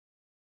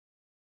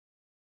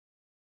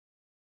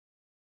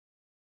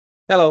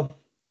Hello,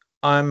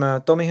 I'm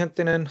Tomi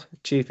Henttinen,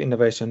 Chief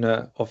Innovation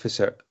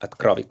Officer at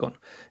Gravikon.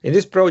 In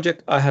this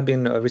project, I have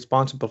been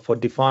responsible for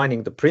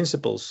defining the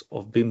principles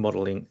of BIM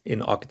modeling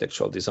in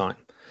architectural design.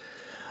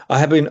 I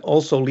have been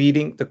also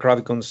leading the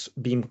Gravikon's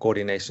BIM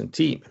coordination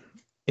team.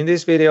 In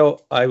this video,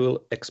 I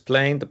will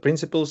explain the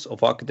principles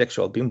of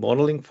architectural BIM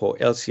modeling for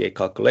LCA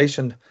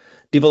calculation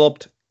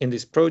developed in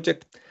this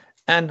project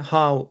and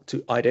how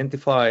to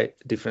identify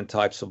different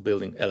types of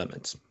building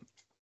elements.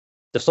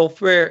 The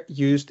software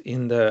used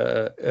in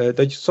the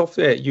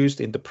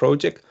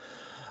project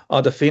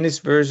are the Finnish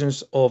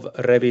versions of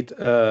Revit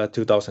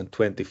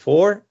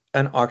 2024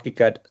 and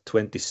ArchiCAD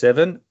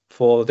 27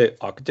 for the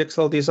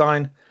architectural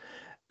design,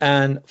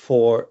 and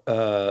for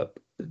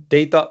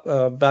data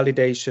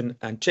validation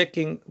and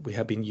checking, we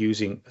have been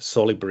using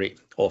Solibri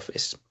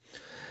Office.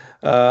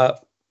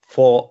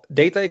 For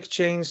data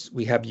exchange,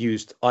 we have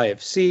used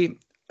IFC,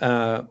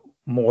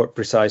 more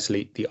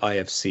precisely the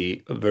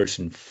IFC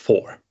version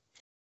 4.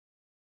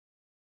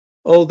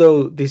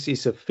 Although this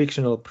is a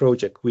fictional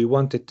project, we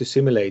wanted to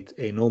simulate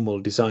a normal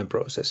design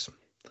process.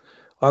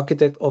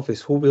 Architect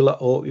Office Huvila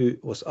Oy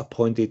was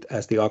appointed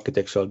as the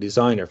architectural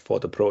designer for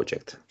the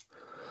project.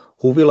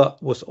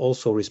 Huvila was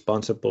also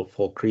responsible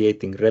for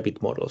creating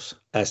Revit models,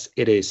 as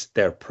it is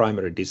their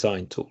primary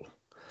design tool.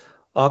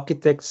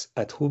 Architects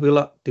at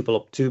Huvila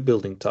developed two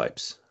building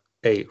types,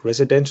 a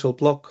residential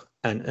block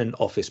and an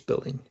office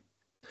building.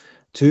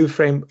 Two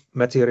frame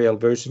material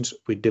versions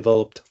we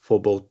developed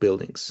for both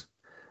buildings,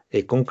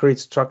 a concrete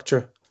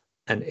structure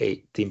and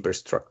a timber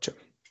structure.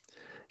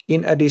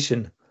 In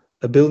addition,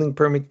 a building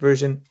permit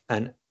version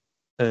and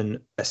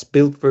an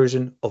as-built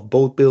version of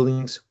both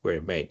buildings were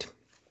made.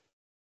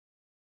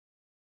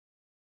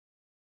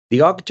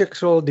 The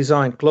architectural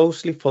design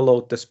closely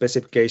followed the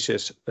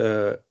specifications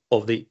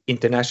of the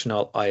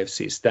international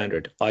IFC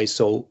standard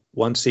ISO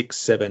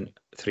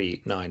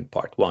 16739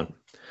 Part 1.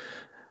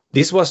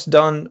 This was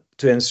done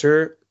to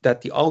ensure that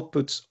the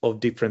outputs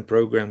of different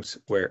programs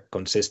were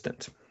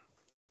consistent.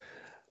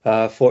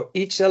 For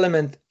each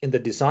element in the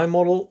design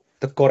model,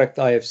 the correct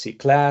IFC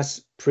class,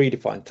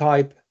 predefined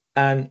type,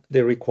 and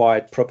the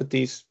required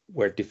properties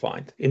were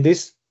defined. In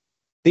this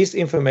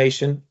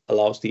information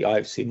allows the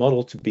IFC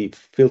model to be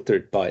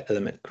filtered by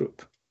element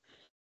group.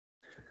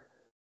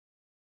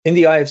 In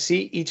the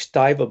IFC, each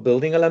type of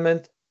building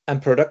element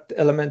and product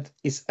element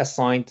is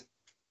assigned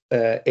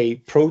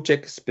a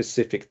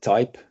project-specific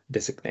type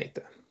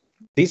designator.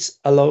 This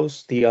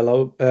allows the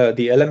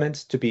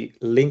elements to be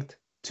linked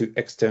to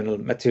external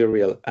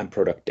material and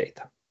product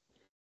data.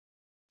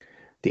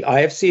 The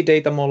IFC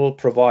data model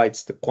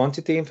provides the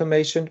quantity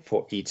information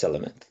for each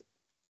element.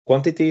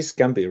 Quantities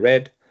can be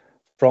read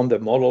from the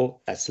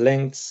model as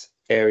lengths,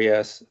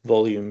 areas,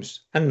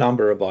 volumes, and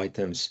number of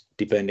items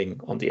depending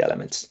on the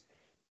elements.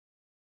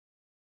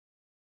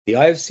 The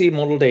IFC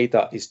model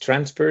data is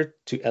transferred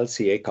to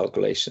LCA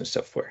calculation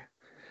software.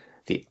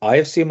 The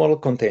IFC model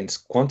contains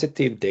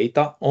quantitative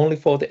data only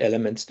for the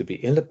elements to be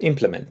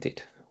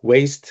implemented.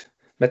 Waste,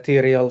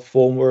 material,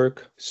 formwork,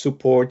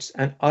 supports,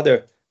 and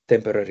other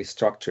temporary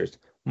structures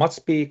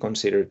must be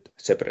considered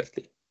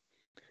separately.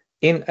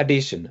 In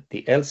addition,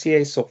 the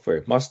LCA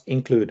software must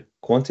include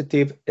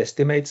quantitative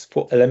estimates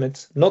for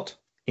elements not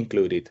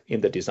included in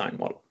the design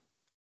model.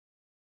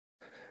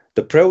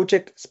 The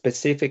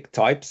project-specific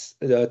type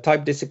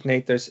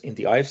designators in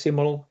the IFC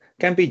model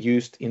can be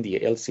used in the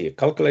LCA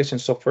calculation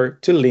software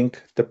to link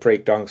the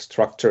breakdown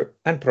structure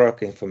and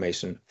product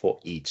information for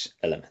each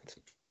element.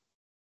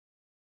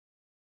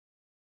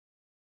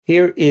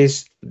 Here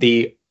is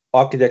the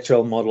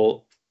architectural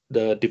model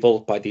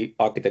developed by the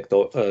Architect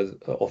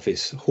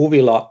Office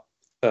Huvila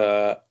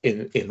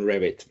in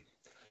Revit.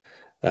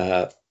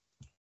 I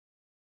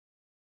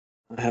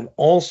have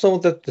also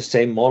the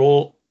same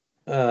model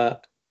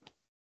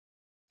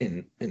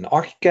in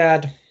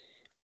ArchiCAD,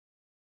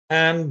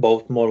 and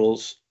both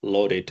models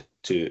loaded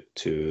to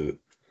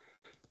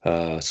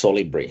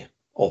Solibri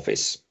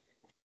Office.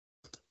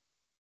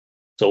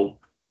 So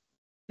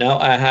now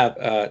I have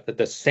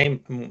the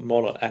same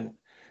model, and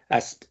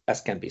as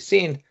can be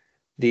seen,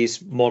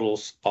 these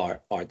models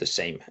are the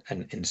same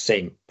and in the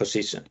same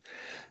position.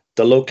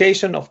 The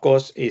location, of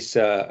course, is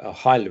a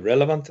highly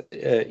relevant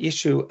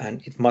issue,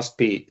 and it must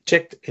be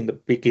checked in the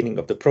beginning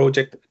of the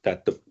project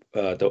that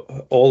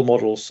all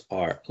models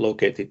are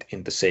located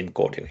in the same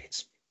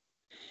coordinates.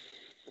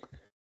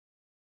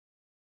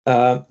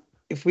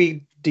 If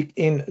we dig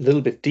in a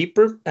little bit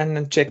deeper and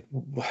then check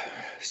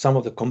some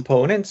of the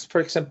components,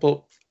 for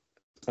example,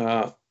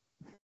 the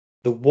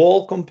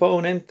wall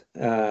component,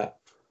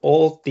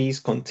 all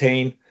these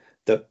contain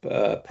the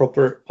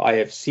proper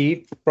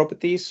IFC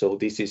properties. So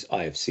this is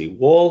IFC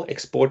wall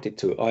exported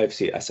to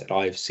IFC as an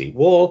IFC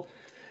wall.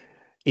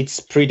 Its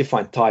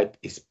predefined type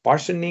is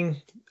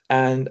partitioning,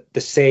 and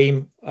the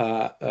same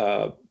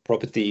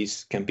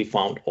properties can be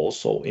found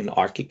also in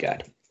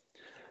ArchiCAD.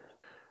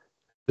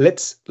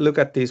 Let's look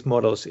at these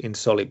models in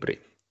Solibri.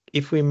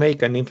 If we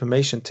make an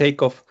information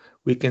takeoff,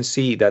 we can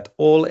see that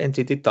all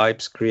entity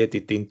types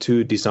created in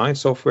two design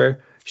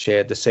software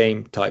share the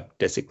same type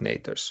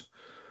designators.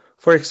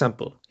 For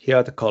example, here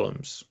are the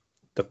columns.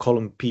 The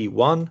column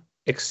P1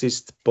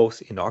 exists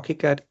both in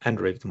ArchiCAD and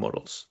Revit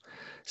models.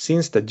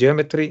 Since the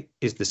geometry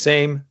is the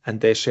same and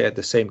they share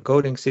the same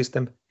coding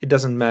system, it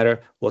doesn't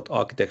matter what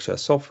architectural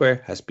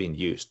software has been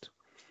used.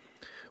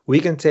 We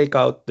can take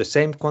out the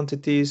same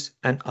quantities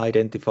and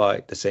identify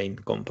the same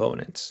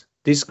components.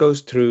 This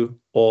goes through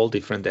all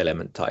different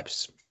element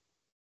types.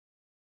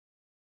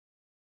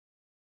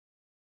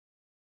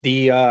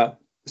 The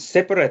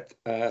separate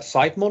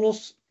site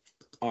models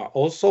are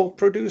also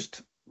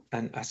produced,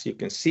 and as you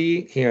can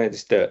see, here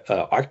is the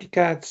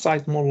ArchiCAD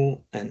site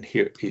model, and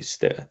here is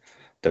the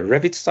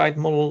Revit site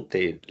model.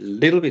 They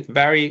little bit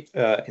vary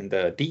in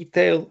the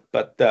detail,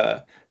 but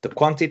the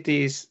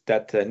quantities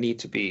that need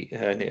to be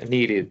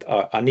needed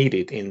are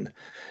needed in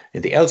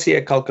the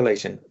LCA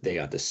calculation. They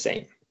are the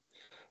same.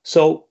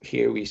 So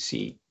here we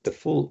see the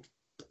full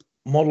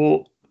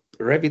model,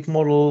 Revit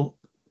model,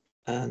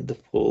 and the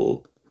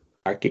full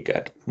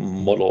ArchiCAD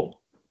model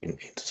in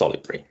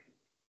Solibri.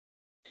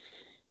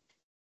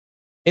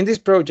 In this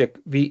project,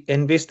 we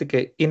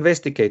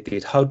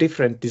investigated how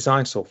different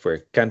design software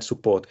can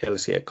support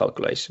LCA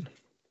calculation.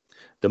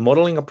 The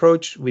modeling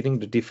approach within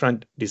the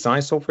different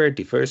design software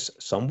differs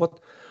somewhat,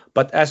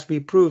 but as we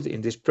proved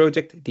in this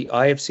project, the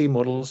IFC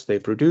models they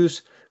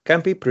produce can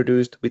be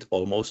produced with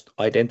almost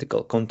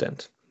identical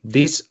content.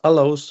 This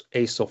allows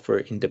a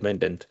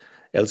software-independent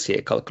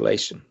LCA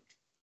calculation.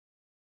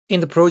 In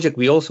the project,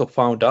 we also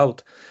found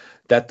out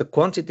that the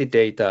quantity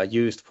data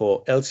used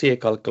for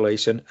LCA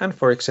calculation and,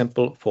 for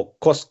example, for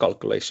cost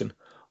calculation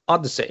are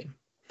the same,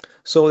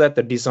 so that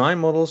the design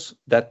models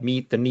that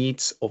meet the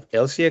needs of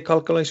LCA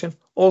calculation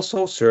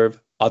also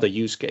serve other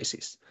use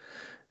cases.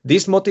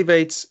 This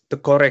motivates the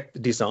correct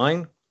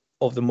design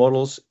of the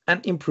models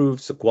and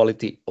improves the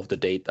quality of the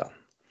data.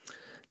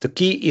 The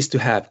key is to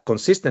have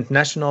consistent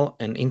national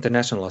and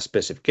international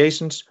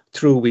specifications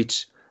through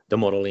which the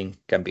modeling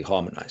can be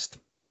harmonized.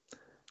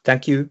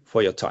 Thank you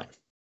for your time.